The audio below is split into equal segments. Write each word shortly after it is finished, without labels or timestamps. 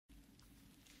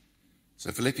So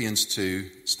Philippians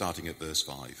 2, starting at verse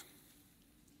 5.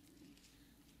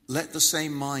 Let the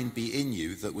same mind be in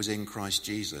you that was in Christ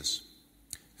Jesus,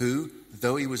 who,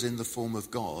 though he was in the form of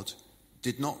God,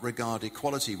 did not regard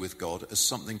equality with God as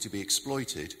something to be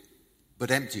exploited,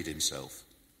 but emptied himself,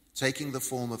 taking the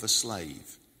form of a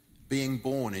slave, being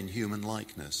born in human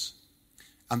likeness.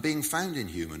 And being found in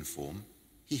human form,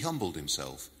 he humbled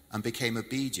himself and became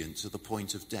obedient to the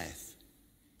point of death,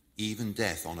 even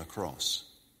death on a cross.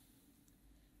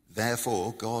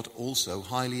 Therefore God also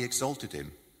highly exalted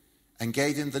him and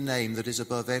gave him the name that is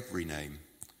above every name,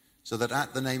 so that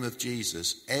at the name of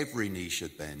Jesus every knee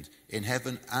should bend, in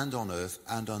heaven and on earth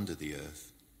and under the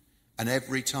earth, and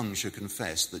every tongue should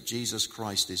confess that Jesus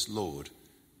Christ is Lord,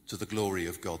 to the glory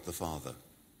of God the Father.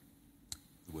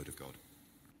 The word of God.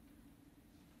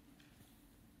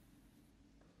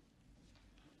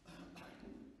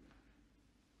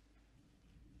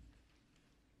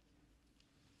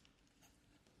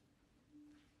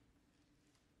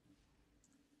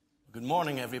 Good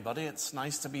morning, everybody. It's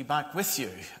nice to be back with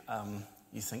you.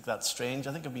 You think that's strange?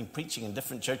 I think I've been preaching in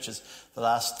different churches the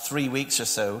last 3 weeks or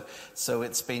so. So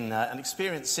it's been an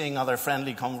experience seeing other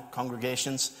friendly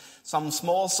congregations, some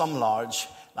small, some large.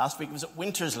 Last week it was at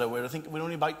Winterslow, where I think we were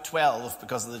only about 12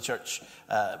 because of the church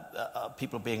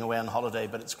people being away on holiday.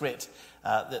 But it's great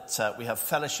that we have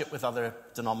fellowship with other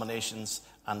denominations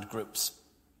and groups.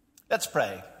 Let's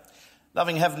pray.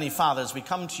 Loving Heavenly Father, as we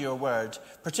come to your word,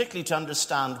 particularly to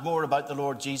understand more about the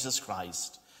Lord Jesus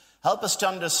Christ, help us to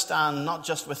understand not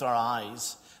just with our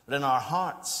eyes, but in our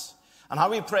hearts. And how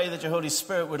we pray that your Holy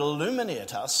Spirit would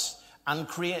illuminate us and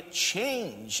create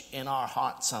change in our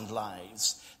hearts and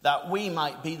lives, that we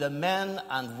might be the men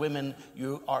and women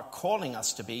you are calling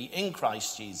us to be in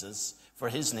Christ Jesus, for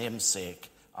his name's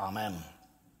sake. Amen.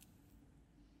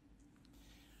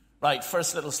 Right,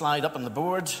 first little slide up on the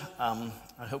board.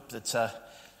 I hope that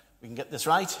we can get this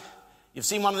right. You've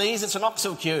seen one of these. It's an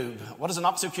OXO cube. What does an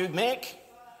OXO cube make?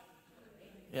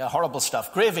 Yeah, horrible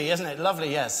stuff. Gravy, isn't it?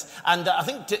 Lovely, yes. And I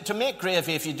think to make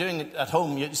gravy, if you're doing it at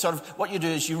home, what you do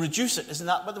is you reduce it. Isn't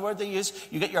that what the word they use?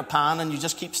 You get your pan and you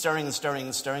just keep stirring and stirring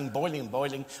and stirring, boiling and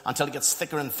boiling until it gets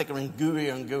thicker and thicker and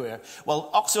gooier and gooier. Well,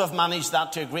 OXO have managed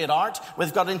that to a great art.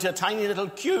 We've got into a tiny little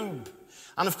cube.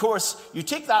 And of course, you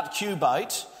take that cube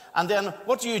out, and then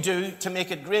what do you do to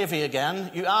make it gravy again?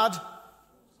 You add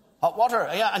hot water,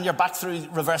 and you're back through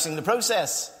reversing the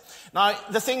process. Now,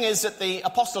 the thing is that the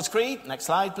Apostles' Creed, next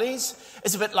slide please,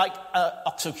 is a bit like an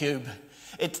OXO cube.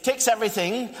 It takes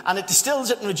everything and it distills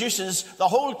it and reduces the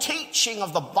whole teaching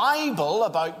of the Bible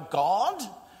about God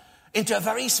into a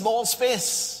very small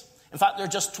space. In fact, there are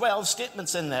just 12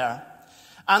 statements in there.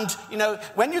 And,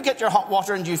 when you get your hot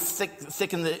water and you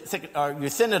thin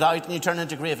it out and you turn it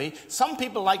into gravy, some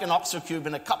people like an OXO cube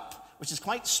in a cup, which is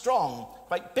quite strong,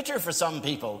 quite bitter for some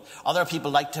people. Other people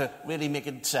like to really make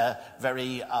it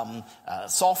very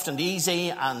soft and easy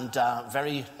and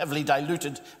very heavily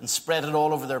diluted and spread it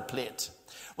all over their plate.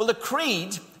 Well, the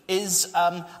creed is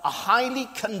a highly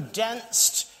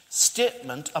condensed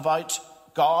statement about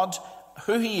God,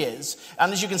 who he is.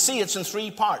 And as you can see, it's in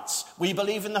 3 parts. We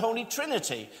believe in the Holy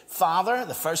Trinity. Father,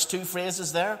 the first 2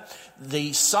 phrases there.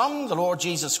 The Son, the Lord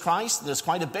Jesus Christ. There's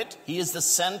quite a bit. He is the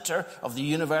center of the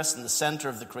universe and the center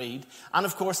of the creed. And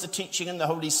of course, the teaching in the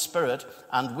Holy Spirit.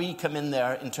 And we come in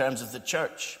there in terms of the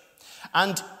church.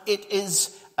 And it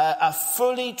is a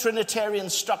fully Trinitarian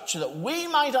structure that we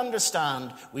might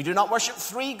understand. We do not worship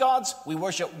 3 gods, we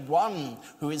worship one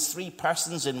who is 3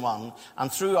 persons in one.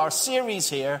 And through our series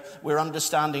here, we're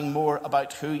understanding more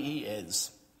about who he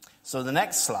is. So the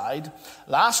next slide.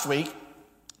 Last week,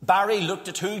 Barry looked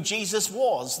at who Jesus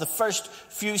was, the first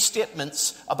few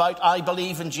statements about I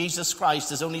believe in Jesus Christ,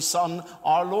 his only Son,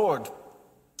 our Lord.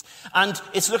 And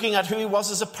it's looking at who he was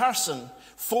as a person.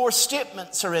 4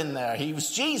 statements are in there. He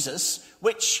was Jesus,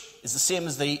 which is the same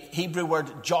as the Hebrew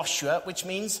word Joshua, which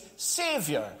means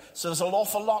Savior. So there's an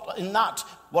awful lot in that,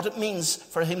 what it means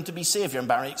for him to be Savior, and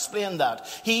Barry explained that.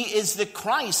 He is the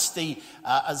Christ,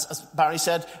 as Barry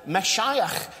said,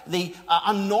 Messiah, the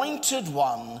anointed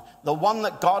one, the one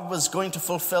that God was going to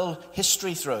fulfill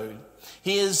history through.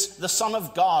 He is the Son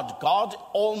of God, God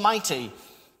Almighty.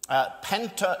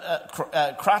 Krator,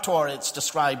 it's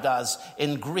described as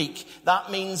in Greek. That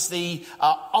means the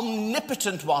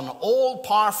omnipotent one,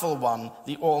 all-powerful one,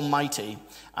 the Almighty.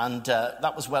 And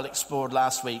that was well explored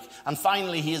last week. And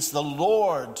finally, he is the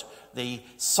Lord, the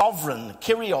sovereign.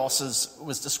 Kyrios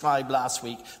was described last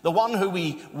week, the one who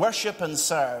we worship and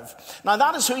serve. Now,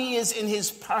 that is who he is in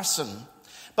his person.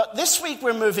 But this week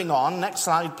we're moving on. Next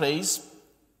slide, please.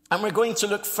 And we're going to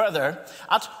look further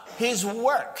at his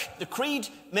work. The creed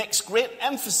makes great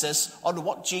emphasis on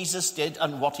what Jesus did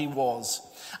and what he was.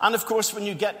 And of course, when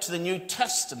you get to the New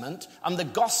Testament and the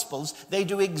Gospels, they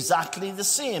do exactly the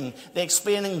same. They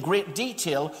explain in great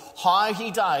detail how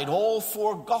he died. All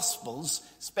 4 Gospels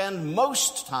spend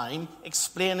most time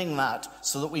explaining that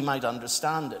so that we might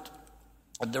understand it.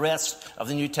 And the rest of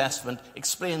the New Testament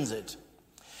explains it.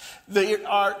 There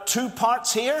are 2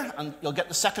 parts here, and you'll get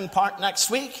the second part next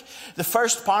week. The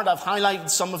first part, I've highlighted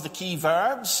some of the key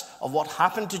verbs of what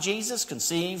happened to Jesus: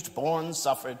 conceived, born,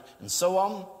 suffered, and so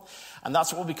on. And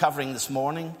that's what we'll be covering this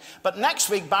morning. But next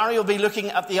week, Barry will be looking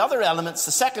at the other elements,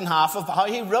 the second half of how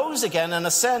he rose again and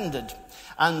ascended.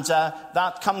 And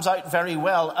that comes out very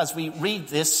well as we read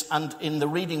this and in the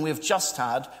reading we've just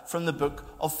had from the book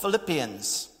of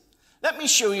Philippians. Let me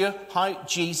show you how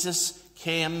Jesus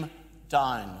came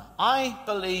down. I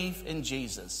believe in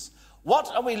Jesus.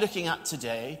 What are we looking at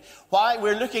today? Why,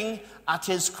 we're looking at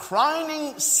his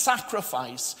crowning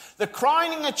sacrifice, the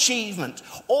crowning achievement,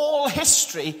 all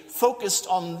history focused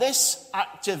on this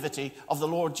activity of the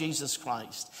Lord Jesus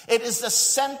Christ. It is the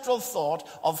central thought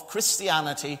of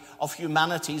Christianity, of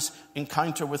humanity's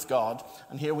encounter with God.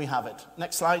 And here we have it.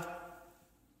 Next slide.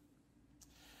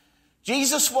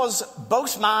 Jesus was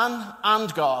both man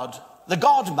and God, the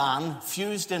God-man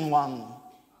fused in one.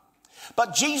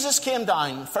 But Jesus came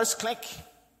down. First click.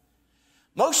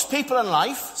 Most people in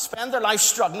life spend their life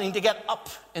struggling to get up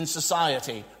in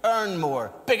society, earn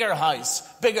more, bigger house,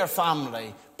 bigger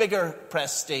family, bigger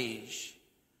prestige.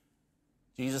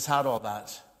 Jesus had all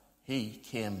that. He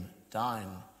came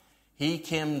down. He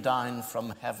came down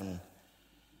from heaven,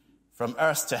 from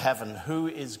earth to heaven, who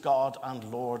is God and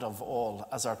Lord of all,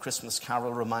 as our Christmas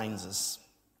carol reminds us.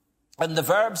 And the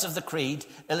verbs of the creed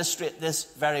illustrate this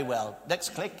very well.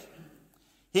 Next click.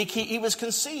 He was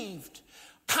conceived.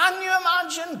 Can you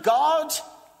imagine God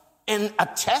in a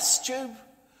test tube?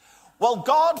 Well,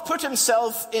 God put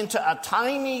himself into a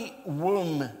tiny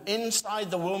womb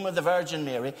inside the womb of the Virgin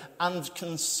Mary and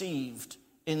conceived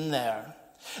in there.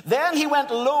 Then he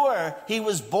went lower. He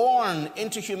was born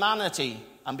into humanity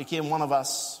and became one of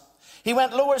us. He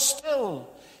went lower still.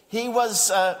 He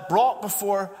was brought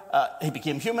before, he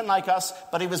became human like us,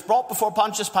 but he was brought before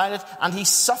Pontius Pilate and he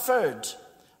suffered.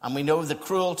 And we know the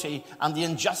cruelty and the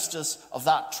injustice of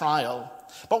that trial.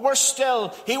 But worse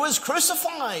still, he was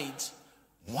crucified.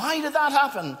 Why did that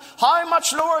happen? How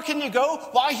much lower can you go?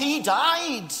 Why, he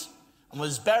died and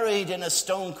was buried in a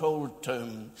stone-cold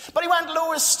tomb. But he went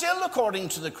lower still according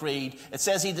to the creed. It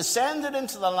says he descended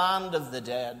into the land of the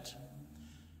dead.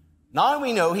 Now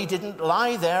we know he didn't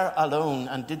lie there alone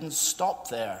and didn't stop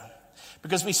there.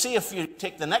 Because we see, if you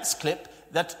take the next clip,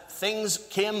 that things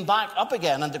came back up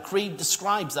again, and the creed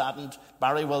describes that, and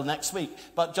Barry will next week.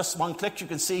 But just one click, you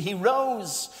can see he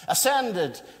rose,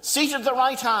 ascended, seated at the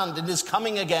right hand, and is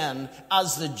coming again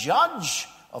as the judge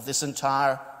of this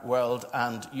entire world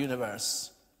and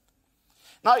universe.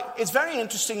 Now, it's very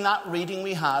interesting, that reading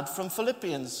we had from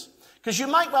Philippians, because you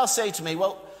might well say to me,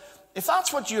 well, if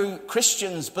that's what you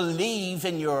Christians believe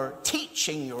in your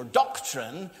teaching, your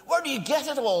doctrine, where do you get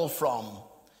it all from?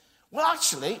 Well,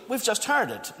 actually, we've just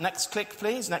heard it. Next click,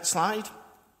 please. Next slide.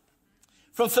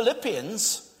 From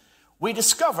Philippians, we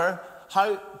discover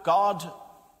how God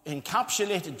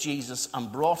encapsulated Jesus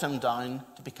and brought him down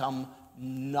to become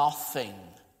nothing.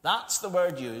 That's the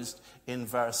word used in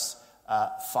verse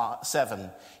 7.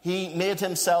 He made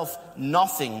himself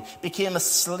nothing, became a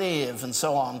slave, and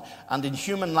so on. And in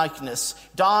human likeness,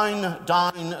 down,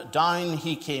 down, down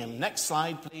he came. Next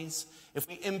slide, please. If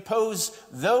we impose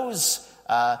those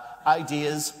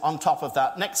ideas on top of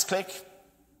that. Next click.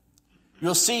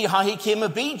 You'll see how he came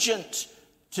obedient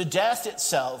to death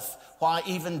itself, why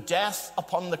even death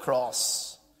upon the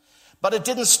cross. But it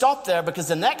didn't stop there, because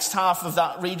the next half of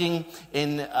that reading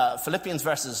in Philippians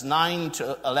verses 9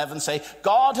 to 11 say,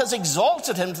 God has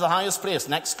exalted him to the highest place.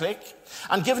 Next click.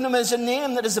 And given him as a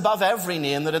name that is above every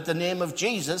name, that at the name of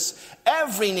Jesus,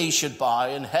 every knee should bow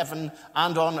in heaven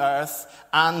and on earth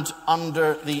and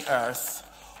under the earth.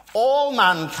 All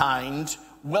mankind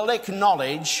will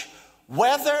acknowledge,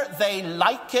 whether they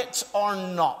like it or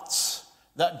not,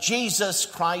 that Jesus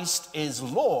Christ is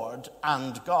Lord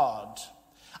and God.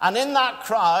 And in that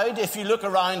crowd, if you look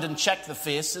around and check the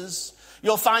faces,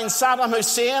 you'll find Saddam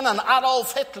Hussein and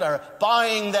Adolf Hitler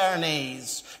bowing their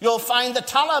knees. You'll find the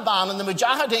Taliban and the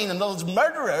Mujahideen and those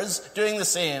murderers doing the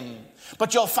same.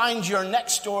 But you'll find your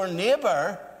next door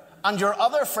neighbor and your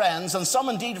other friends, and some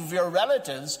indeed of your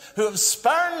relatives, who have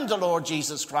spurned the Lord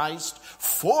Jesus Christ,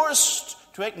 forced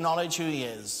to acknowledge who he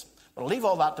is. But I'll leave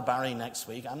all that to Barry next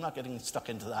week. I'm not getting stuck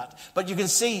into that. But you can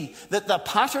see that the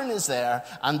pattern is there,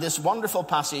 and this wonderful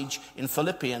passage in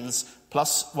Philippians,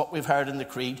 plus what we've heard in the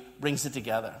Creed, brings it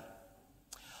together.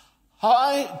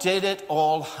 How did it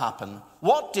all happen?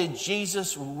 What did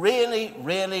Jesus really,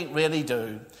 really, really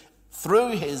do through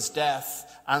his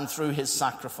death and through his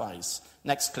sacrifice?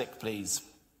 Next click, please.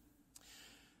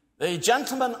 The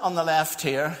gentleman on the left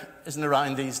here isn't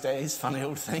around these days, funny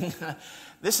old thing.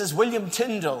 This is William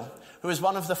Tyndale, who is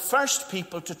one of the first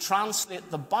people to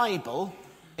translate the Bible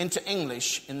into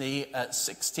English in the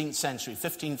 16th century,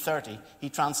 1530. He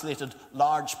translated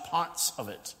large parts of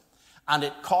it, and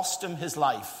it cost him his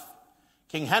life.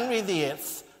 King Henry VIII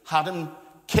had him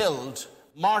killed,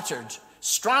 martyred,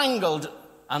 strangled,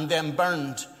 and then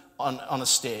burned on a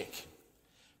stake,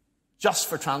 just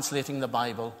for translating the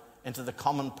Bible into the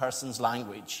common person's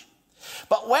language.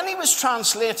 But when he was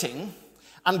translating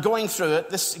and going through it,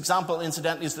 this example,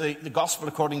 incidentally, is the Gospel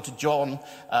according to John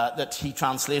that he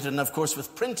translated. And, of course,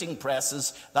 with printing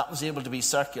presses, that was able to be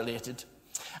circulated.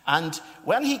 And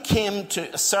when he came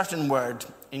to a certain word,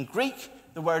 in Greek,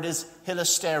 the word is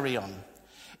hilasterion.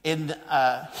 In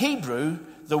Hebrew,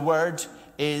 the word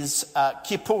is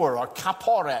kippur or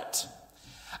kaporet.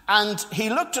 And he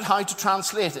looked at how to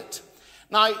translate it.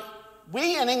 Now,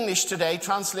 we in English today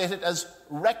translate it as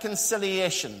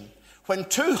reconciliation. When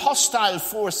two hostile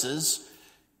forces,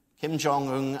 Kim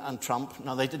Jong-un and Trump,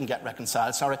 no, they didn't get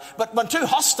reconciled, sorry, but when two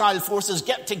hostile forces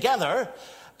get together,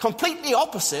 completely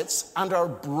opposites, and are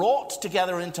brought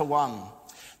together into one.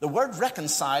 The word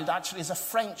reconciled actually is a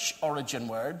French origin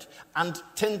word, and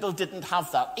Tyndale didn't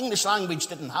have that. English language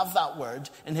didn't have that word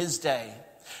in his day.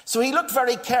 So he looked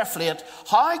very carefully at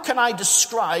how can I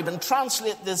describe and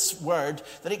translate this word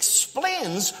that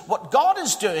explains what God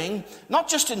is doing, not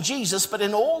just in Jesus, but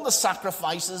in all the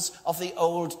sacrifices of the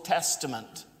Old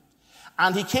Testament.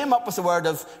 And he came up with the word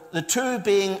of the two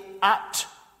being at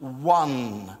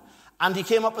one. And he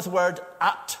came up with the word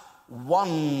at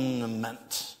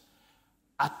one-ment.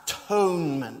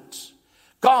 Atonement.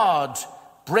 God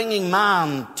bringing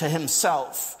man to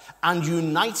himself and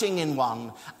uniting in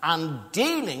one and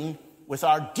dealing with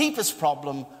our deepest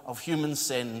problem of human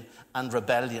sin and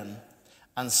rebellion.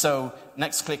 And so,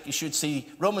 next click, you should see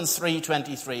Romans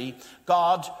 3:23.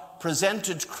 God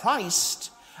presented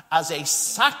Christ as a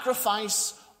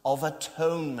sacrifice of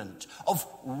atonement, of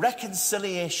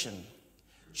reconciliation.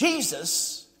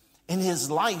 Jesus, in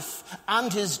his life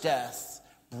and his death,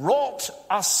 brought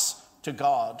us to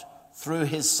God through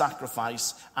his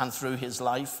sacrifice and through his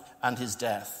life and his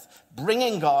death,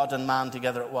 bringing God and man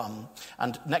together at one.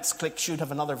 And next click should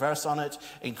have another verse on it.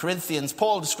 In Corinthians,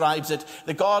 Paul describes it,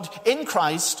 that God in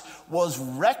Christ was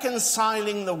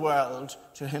reconciling the world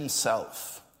to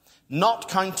himself, not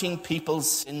counting people's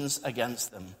sins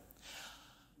against them.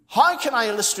 How can I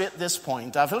illustrate this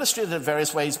point? I've illustrated it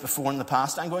various ways before in the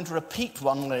past. I'm going to repeat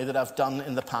one way that I've done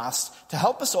in the past to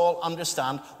help us all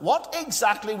understand what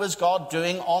exactly was God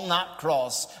doing on that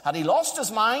cross. Had he lost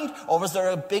his mind, or was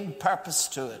there a big purpose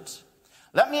to it?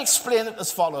 Let me explain it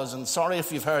as follows, and sorry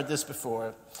if you've heard this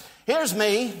before. Here's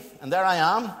me, and there I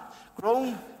am,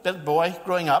 grown little boy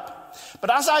growing up. But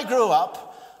as I grew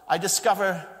up, I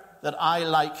discover that I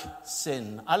like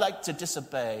sin. I like to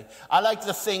disobey. I like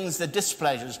the things, the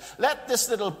displeasures. Let this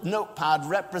little notepad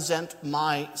represent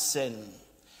my sin.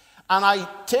 And I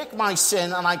take my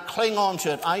sin and I cling on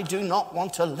to it. I do not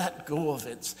want to let go of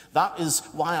it. That is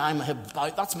why I'm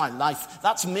about. That's my life.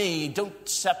 That's me. Don't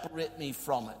separate me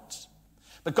from it.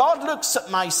 But God looks at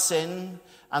my sin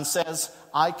and says,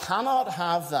 I cannot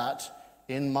have that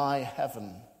in my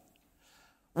heaven.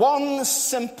 One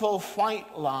simple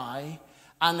white lie,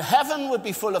 and heaven would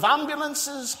be full of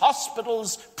ambulances,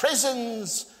 hospitals,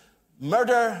 prisons,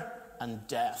 murder, and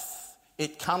death.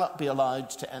 It cannot be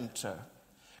allowed to enter.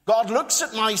 God looks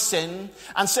at my sin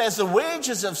and says the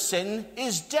wages of sin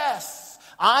is death.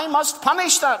 I must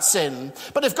punish that sin.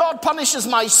 But if God punishes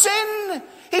my sin,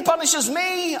 he punishes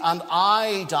me, and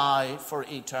I die for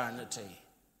eternity.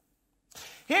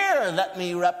 Here, let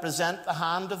me represent the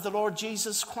hand of the Lord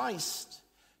Jesus Christ.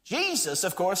 Jesus,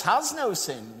 of course, has no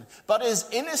sin, but is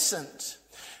innocent.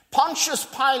 Pontius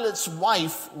Pilate's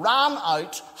wife ran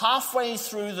out halfway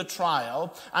through the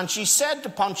trial, and she said to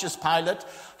Pontius Pilate,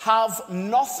 have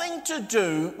nothing to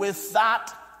do with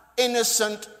that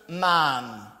innocent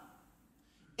man.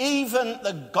 Even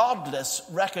the godless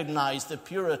recognize the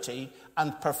purity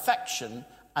and perfection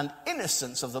and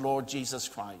innocence of the Lord Jesus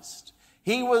Christ.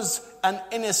 He was an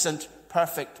innocent,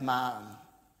 perfect man.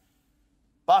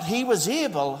 But he was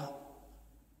able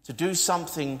to do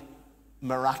something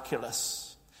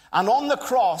miraculous. And on the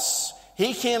cross,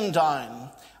 He came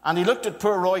down and he looked at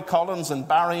poor Roy Collins and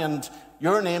Barry and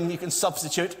your name. You can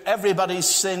substitute everybody's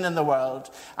sin in the world.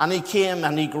 And he came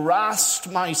and he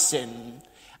grasped my sin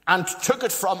and took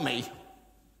it from me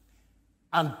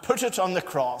and put it on the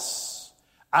cross.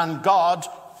 And God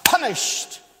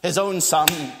punished his own son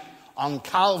on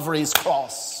Calvary's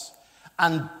cross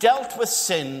and dealt with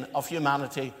sin of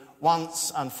humanity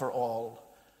once and for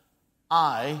all.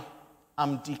 I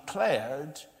am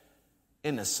declared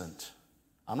innocent.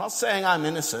 I'm not saying I'm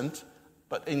innocent,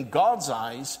 but in God's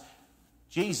eyes,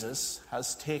 Jesus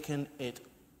has taken it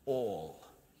all.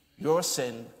 Your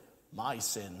sin, my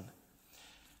sin.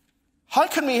 How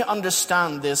can we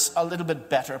understand this a little bit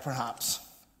better, perhaps?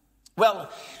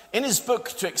 Well, in his book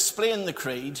To Explain the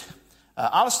Creed,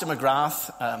 Alistair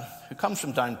McGrath, who comes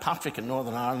from Downpatrick in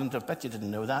Northern Ireland, I bet you didn't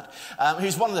know that,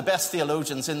 who's one of the best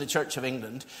theologians in the Church of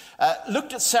England,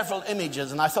 looked at several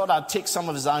images, and I thought I'd take some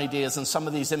of his ideas and some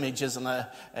of these images and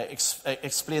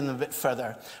explain them a bit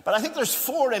further. But I think there's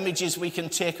 4 images we can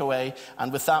take away,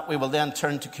 and with that we will then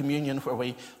turn to communion, where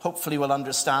we hopefully will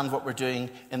understand what we're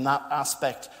doing in that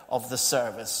aspect of the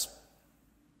service.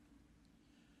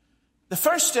 The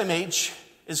first image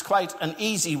is quite an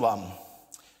easy one.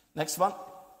 Next one.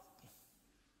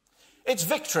 It's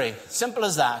victory. Simple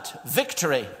as that.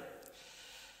 Victory.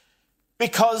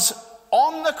 Because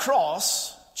on the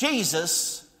cross,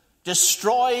 Jesus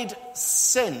destroyed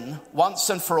sin once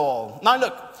and for all. Now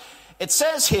look, it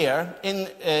says here in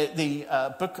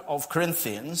the book of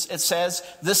Corinthians, it says,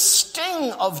 the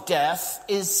sting of death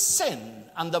is sin,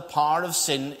 and the power of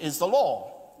sin is the law.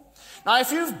 Now,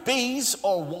 if you've bees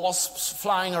or wasps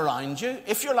flying around you,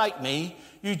 if you're like me,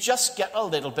 you just get a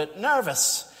little bit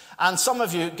nervous. And some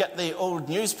of you get the old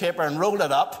newspaper and roll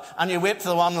it up, and you wait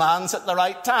till the one lands at the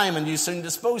right time, and you soon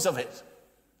dispose of it.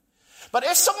 But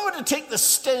if someone were to take the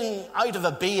sting out of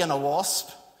a bee and a wasp,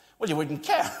 well, you wouldn't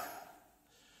care.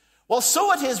 Well,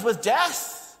 so it is with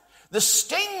death. The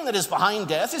sting that is behind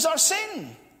death is our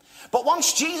sin. But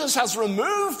once Jesus has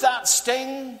removed that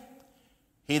sting,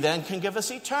 he then can give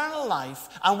us eternal life,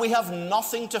 and we have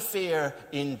nothing to fear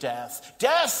in death.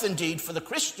 Death, indeed, for the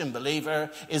Christian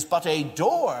believer, is but a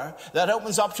door that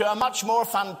opens up to a much more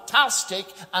fantastic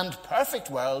and perfect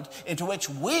world into which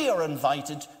we are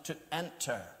invited to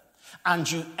enter. And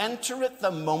you enter it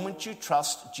the moment you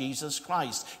trust Jesus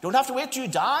Christ. You don't have to wait till you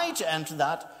die to enter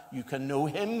that. You can know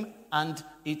him and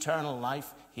eternal life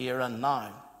here and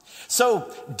now. So,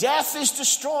 death is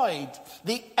destroyed.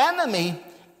 The enemy,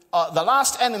 the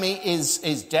last enemy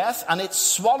is death, and it's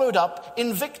swallowed up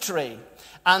in victory.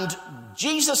 And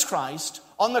Jesus Christ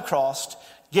on the cross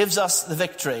gives us the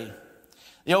victory.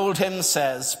 The old hymn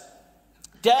says,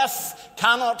 death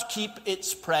cannot keep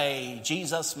its prey,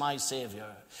 Jesus my Saviour.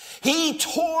 He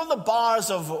tore the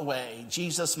bars of away,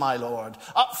 Jesus my Lord.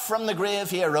 Up from the grave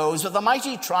he arose with a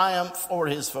mighty triumph o'er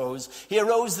his foes. He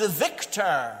arose the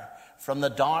victor from the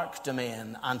dark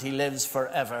domain, and he lives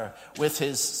forever with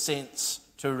his saints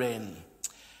to reign.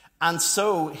 And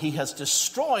so he has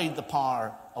destroyed the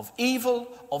power of evil,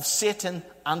 of Satan,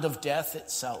 and of death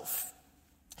itself.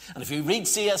 And if you read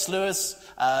C.S. Lewis,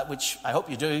 which I hope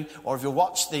you do, or if you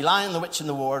watch The Lion, the Witch, and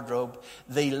the Wardrobe,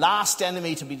 the last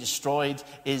enemy to be destroyed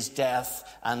is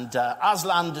death. And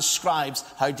Aslan describes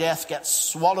how death gets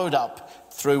swallowed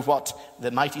up through what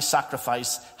the mighty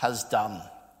sacrifice has done.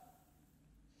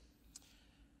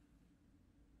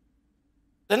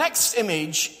 The next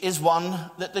image is one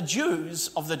that the Jews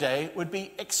of the day would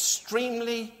be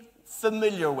extremely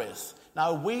familiar with.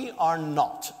 Now, we are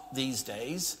not these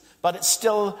days, but it's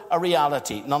still a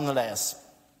reality nonetheless.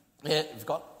 You've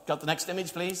got the next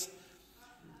image, please.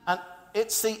 And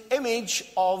it's the image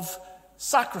of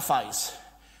sacrifice.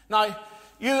 Now,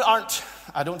 you aren't,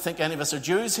 I don't think any of us are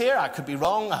Jews here. I could be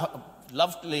wrong.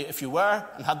 Lovely if you were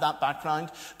and had that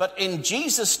background. But in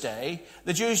Jesus' day,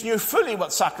 the Jews knew fully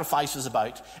what sacrifice was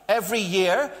about. Every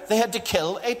year, they had to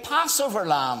kill a Passover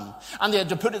lamb. And they had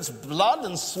to put its blood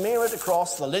and smear it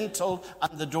across the lintel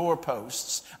and the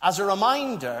doorposts as a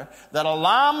reminder that a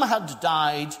lamb had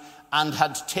died and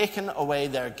had taken away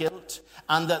their guilt,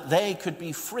 and that they could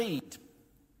be freed.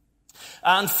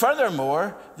 And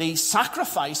furthermore, the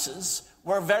sacrifices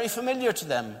were very familiar to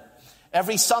them.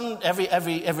 Every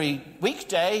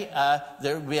weekday,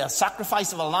 there would be a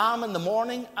sacrifice of a lamb in the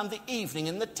morning and the evening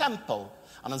in the temple.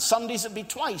 And on Sundays it would be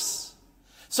twice.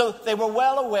 So they were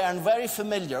well aware and very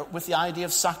familiar with the idea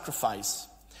of sacrifice.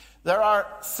 There are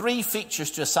 3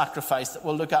 features to a sacrifice that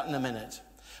we'll look at in a minute.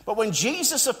 But when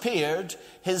Jesus appeared,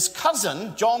 his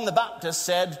cousin, John the Baptist,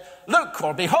 said, "Look,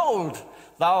 or behold,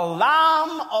 the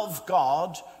Lamb of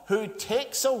God who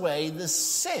takes away the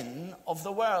sin of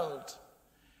the world."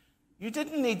 You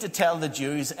didn't need to tell the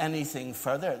Jews anything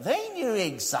further. They knew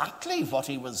exactly what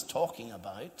he was talking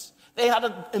about. They had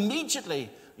it immediately.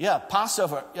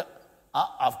 Passover.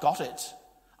 I've got it.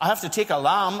 I have to take a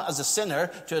lamb as a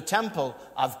sinner to a temple.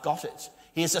 I've got it.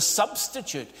 He is a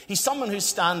substitute. He's someone who's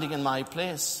standing in my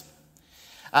place.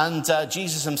 And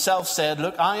Jesus himself said,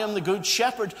 look, I am the good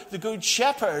shepherd. The good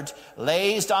shepherd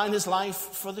lays down his life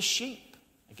for the sheep.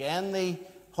 Again, the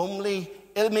homely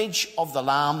image of the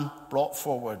lamb brought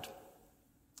forward.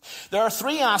 There are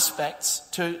three aspects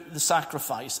to the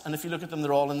sacrifice, and if you look at them,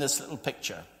 they're all in this little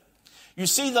picture. You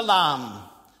see the lamb.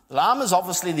 The lamb is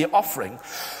obviously the offering,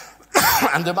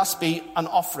 and there must be an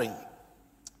offering.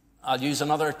 I'll use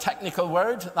another technical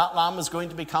word. That lamb is going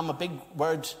to become a big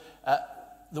word.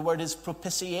 The word is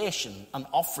propitiation, an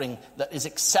offering that is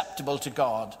acceptable to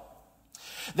God.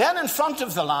 Then in front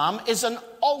of the lamb is an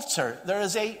altar. There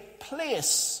is a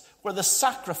place where the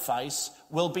sacrifice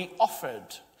will be offered.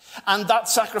 And that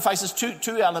sacrifice has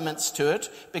two elements to it,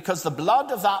 because the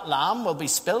blood of that lamb will be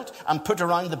spilt and put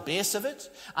around the base of it,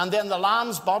 and then the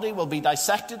lamb's body will be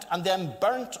dissected and then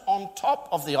burnt on top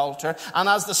of the altar. And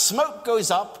as the smoke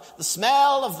goes up, the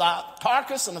smell of that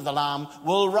carcass and of the lamb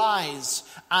will rise,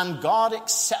 and God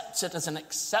accepts it as an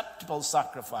acceptable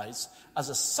sacrifice, as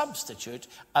a substitute,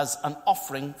 as an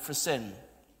offering for sin.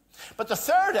 But the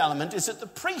third element is that the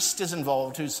priest is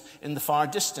involved, who's in the far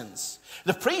distance.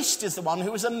 The priest is the one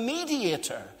who is a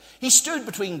mediator. He stood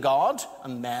between God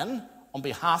and men on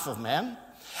behalf of men,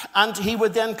 and he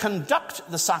would then conduct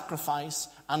the sacrifice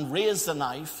and raise the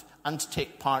knife and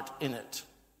take part in it.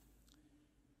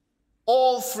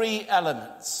 All three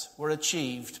elements were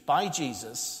achieved by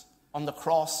Jesus on the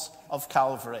cross of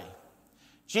Calvary.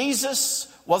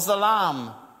 Jesus was the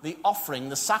lamb, the offering,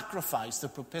 the sacrifice, the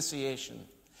propitiation.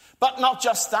 But not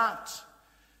just that.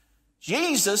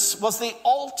 Jesus was the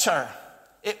altar.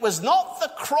 It was not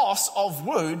the cross of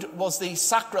wood was the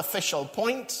sacrificial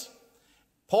point.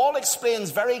 Paul explains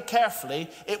very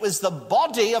carefully, it was the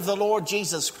body of the Lord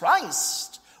Jesus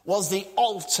Christ was the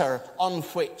altar on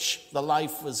which the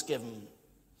life was given.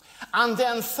 And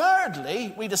then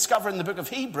thirdly, we discover in the book of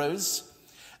Hebrews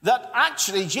that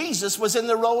actually Jesus was in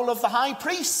the role of the high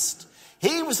priest.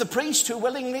 He was the priest who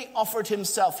willingly offered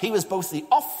himself. He was both the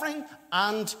offering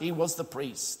and he was the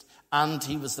priest. And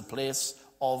he was the place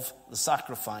of the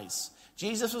sacrifice.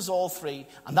 Jesus was all three.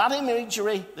 And that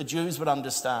imagery the Jews would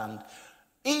understand.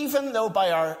 Even though by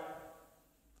our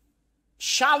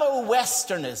shallow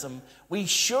Westernism, we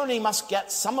surely must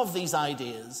get some of these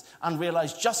ideas and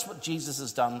realize just what Jesus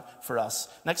has done for us.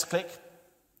 Next click.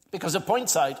 Because it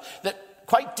points out that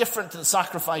quite different to the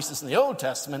sacrifices in the Old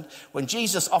Testament, when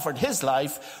Jesus offered his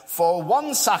life, for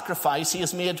one sacrifice he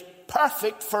has made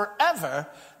perfect forever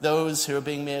those who are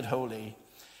being made holy.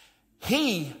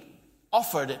 He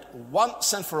offered it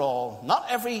once and for all, not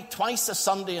twice a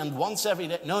Sunday and once every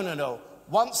day. No.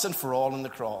 Once and for all on the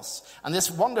cross. And this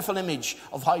wonderful image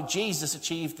of how Jesus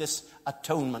achieved this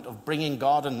atonement of bringing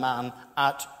God and man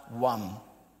at one.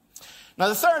 Now,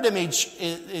 the third image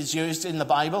is used in the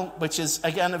Bible, which is,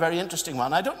 again, a very interesting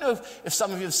one. I don't know if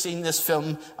some of you have seen this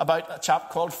film about a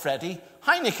chap called Freddie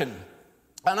Heineken.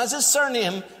 And as his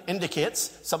surname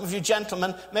indicates, some of you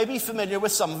gentlemen may be familiar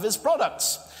with some of his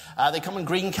products. They come in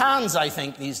green cans, I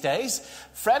think, these days.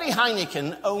 Freddie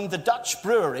Heineken owned the Dutch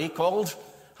brewery called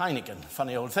Heineken.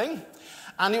 Funny old thing.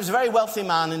 And he was a very wealthy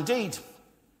man indeed.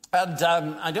 And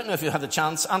I don't know if you had the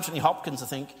chance. Anthony Hopkins, I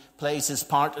think, plays his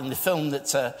part in the film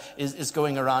that is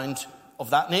going around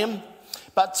of that name.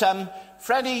 But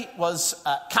Freddie was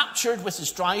captured with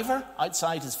his driver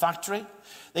outside his factory.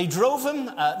 They drove him.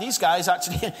 These guys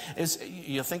actually,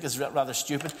 you think is rather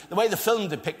stupid. The way the film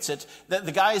depicts it,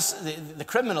 the guys, the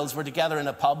criminals were together in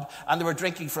a pub and they were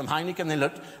drinking from Heineken. They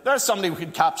looked, there's somebody we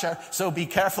could capture, so be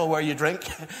careful where you drink.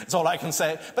 That's all I can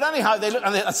say. But anyhow, they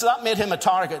looked, so that made him a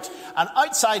target. And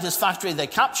outside his factory, they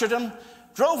captured him,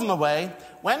 drove him away,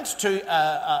 went to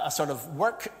a sort of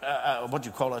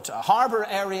a harbour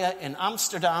area in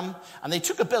Amsterdam, and they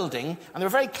took a building, and they were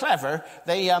very clever.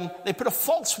 They put a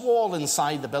false wall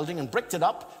inside the building and bricked it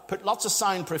up, put lots of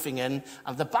soundproofing in, and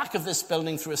at the back of this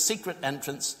building, through a secret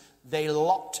entrance, they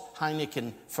locked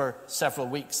Heineken for several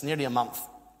weeks, nearly a month,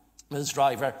 with his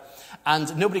driver,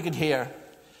 and nobody could hear.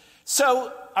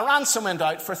 So a ransom went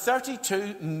out for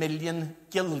 32 million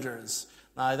guilders.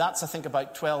 Now, that's, I think,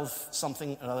 about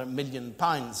 12-something another million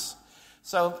pounds.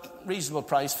 So, reasonable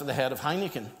price for the head of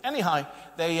Heineken. Anyhow,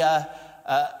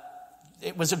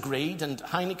 it was agreed, and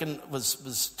Heineken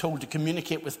was told to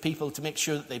communicate with people to make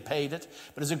sure that they paid it.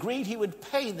 But it was agreed he would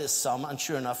pay this sum, and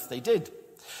sure enough, they did.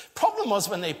 Problem was,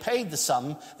 when they paid the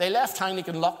sum, they left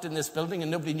Heineken locked in this building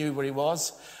and nobody knew where he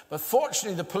was. But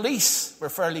fortunately, the police were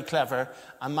fairly clever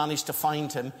and managed to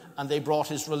find him, and they brought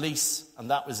his release, and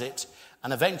that was it.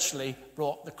 And eventually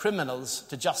brought the criminals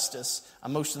to justice,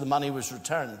 and most of the money was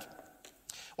returned.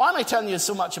 Why am I telling you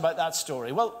so much about that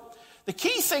story? Well, the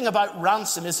key thing about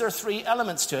ransom is there are 3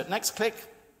 elements to it. Next click.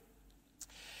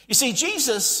 You see,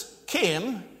 Jesus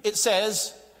came, it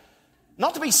says,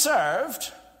 not to be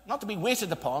served, not to be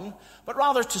waited upon, but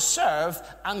rather to serve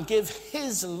and give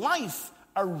his life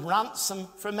a ransom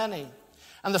for many.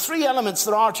 And the 3 elements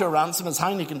there are to a ransom, as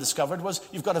Heineken discovered, was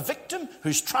you've got a victim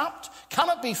who's trapped,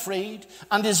 cannot be freed,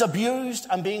 and is abused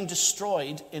and being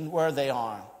destroyed in where they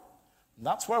are. And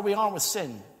that's where we are with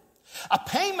sin. A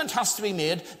payment has to be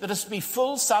made that has to be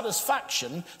full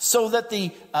satisfaction so that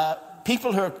the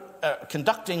people who are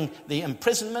conducting the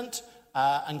imprisonment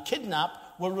and kidnap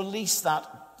will release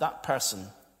that person.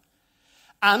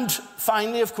 And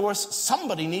finally, of course,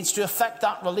 somebody needs to effect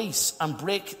that release and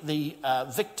break the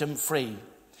victim free.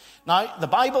 Now, the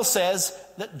Bible says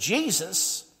that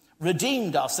Jesus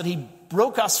redeemed us, that he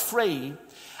broke us free,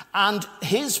 and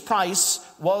his price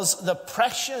was the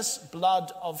precious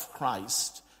blood of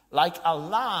Christ, like a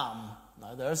lamb.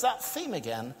 Now, there's that theme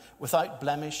again, without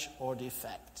blemish or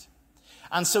defect.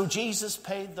 And so Jesus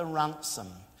paid the ransom.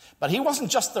 But he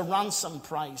wasn't just the ransom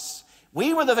price.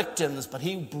 We were the victims, but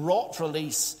he brought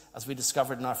release, as we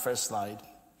discovered in our first slide.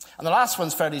 And the last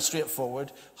one's fairly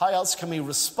straightforward. How else can we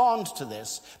respond to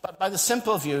this? But by the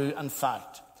simple view and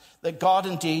fact that God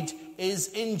indeed is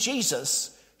in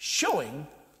Jesus, showing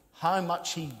how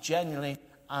much he genuinely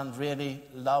and really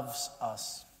loves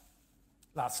us.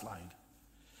 Last slide.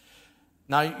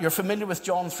 Now, you're familiar with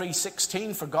John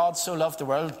 3:16, for God so loved the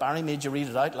world, Barry made you read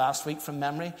it out last week from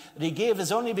memory, that he gave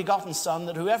his only begotten Son,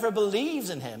 that whoever believes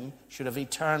in him should have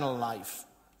eternal life.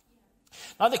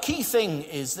 Now, the key thing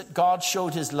is that God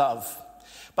showed his love.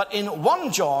 But in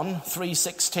 1 John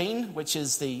 3:16, which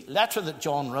is the letter that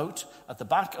John wrote at the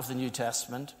back of the New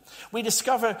Testament, we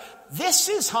discover this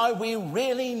is how we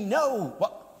really know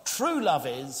what true love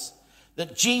is,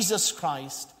 that Jesus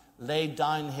Christ laid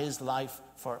down his life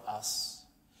for us.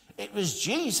 It was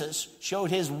Jesus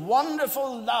showed his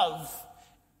wonderful love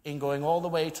in going all the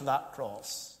way to that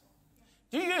cross.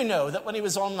 Do you know that when he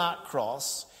was on that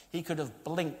cross, he could have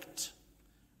blinked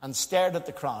and stared at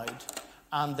the crowd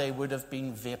and they would have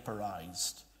been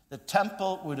vaporized. The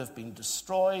temple would have been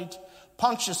destroyed.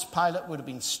 Pontius Pilate would have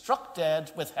been struck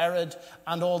dead with Herod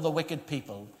and all the wicked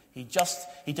people. He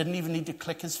didn't even need to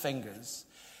click his fingers.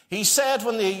 He said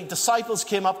when the disciples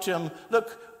came up to him,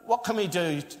 look, what can we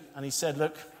do? And he said,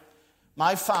 look,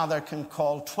 my Father can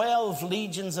call 12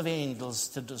 legions of angels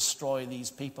to destroy these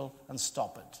people and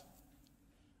stop it.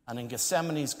 And in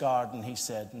Gethsemane's garden, he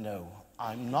said, no,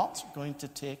 I'm not going to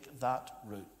take that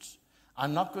route.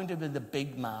 I'm not going to be the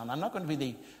big man. I'm not going to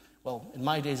be in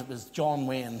my days it was John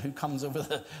Wayne who comes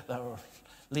over or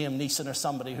Liam Neeson or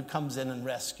somebody who comes in and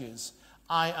rescues.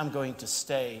 I am going to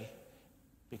stay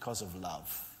because of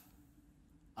love.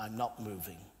 I'm not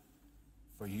moving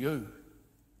for you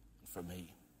and for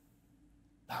me.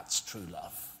 That's true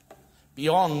love.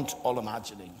 Beyond all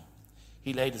imagining,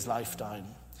 he laid his life down.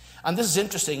 And this is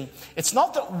interesting. It's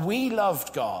not that we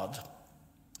loved God,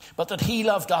 but that he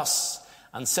loved us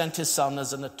and sent his Son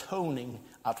as an atoning,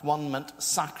 at-one-ment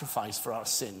sacrifice for our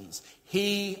sins.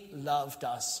 He loved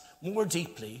us more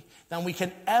deeply than we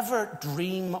can ever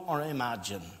dream or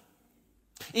imagine.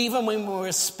 Even when we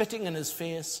were spitting in his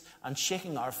face and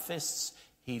shaking our fists,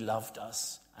 he loved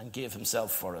us and gave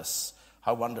himself for us.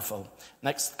 How wonderful.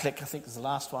 Next click, I think, is the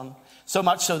last one. So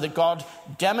much so that God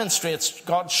demonstrates,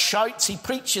 God shouts, he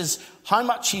preaches how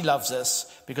much he loves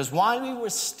us, because while we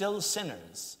were still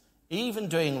sinners, even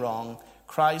doing wrong,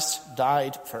 Christ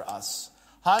died for us.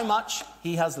 How much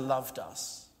he has loved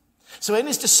us. So in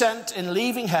his descent, in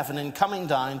leaving heaven and coming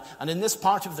down, and in this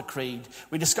part of the creed,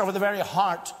 we discover the very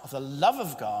heart of the love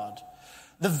of God,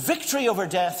 the victory over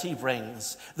death he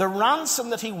brings, the ransom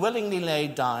that he willingly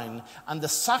laid down, and the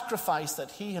sacrifice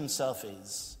that he himself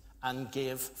is and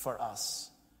gave for us.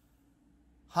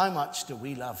 How much do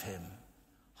we love him?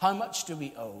 How much do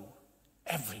we owe?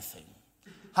 Everything.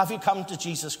 Have you come to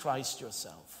Jesus Christ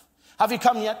yourself? Have you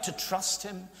come yet to trust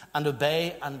him and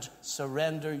obey and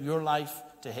surrender your life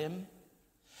to him?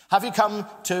 Have you come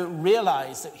to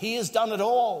realize that he has done it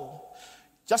all?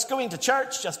 Just going to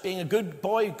church, just being a good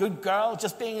boy, good girl,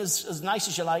 just being as nice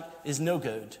as you like is no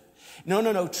good.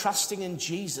 No. Trusting in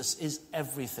Jesus is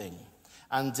everything.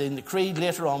 And in the Creed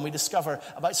later on, we discover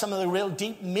about some of the real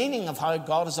deep meaning of how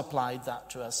God has applied that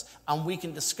to us, and we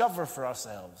can discover for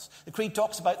ourselves. The Creed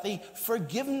talks about the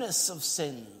forgiveness of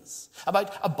sins,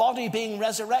 about a body being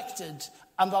resurrected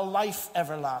and a life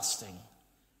everlasting.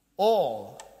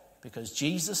 All because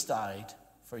Jesus died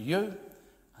for you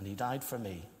and he died for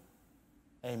me.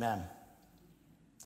 Amen.